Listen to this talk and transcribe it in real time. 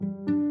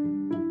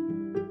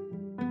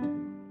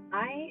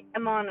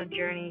am on a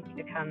journey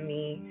to become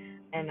me,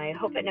 and I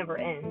hope it never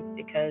ends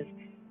because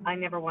I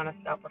never want to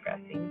stop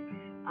progressing.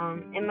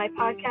 In my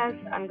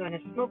podcast, I'm going to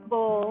smoke a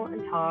bowl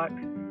and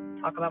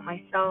talk about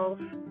myself,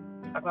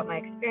 talk about my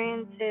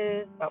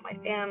experiences, about my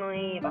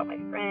family, about my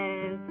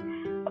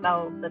friends,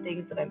 about the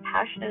things that I'm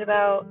passionate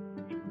about.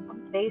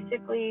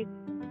 Basically,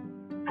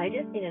 I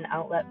just need an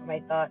outlet for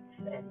my thoughts,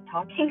 and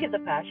talking is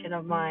a passion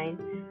of mine.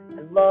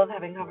 I love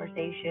having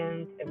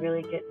conversations. It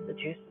really gets the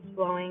juices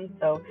flowing.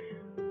 So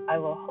I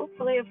will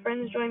hopefully have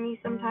friends join me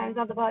sometimes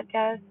on the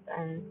podcast,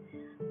 and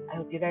I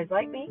hope you guys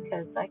like me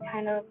because I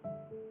kind of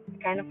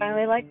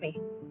finally like me.